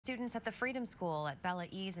Students at the Freedom School at Bella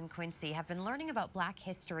Ease in Quincy have been learning about Black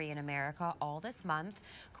history in America all this month.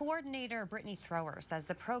 Coordinator Brittany Thrower says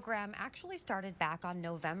the program actually started back on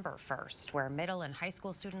November 1st, where middle and high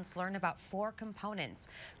school students learn about four components: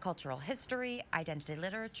 cultural history, identity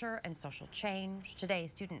literature, and social change. Today,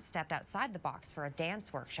 students stepped outside the box for a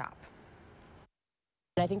dance workshop.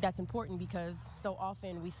 I think that's important because so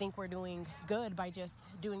often we think we're doing good by just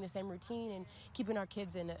doing the same routine and keeping our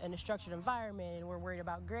kids in a structured environment, and we're worried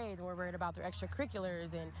about grades and we're worried about their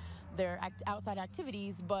extracurriculars and their outside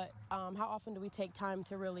activities, but how often do we take time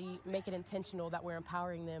to really make it intentional that we're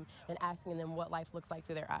empowering them and asking them what life looks like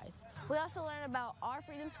through their eyes? We also learn about our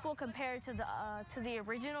Freedom School compared to the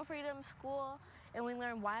original Freedom School, and we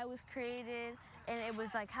learn why it was created, and it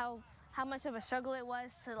was like how much of a struggle it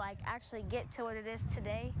was to actually get to what it is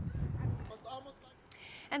today.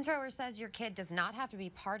 And Thrower says your kid does not have to be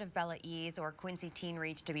part of Bella Ease or Quincy Teen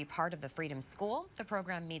Reach to be part of the Freedom School. The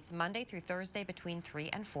program meets Monday through Thursday between 3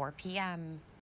 and 4 p.m.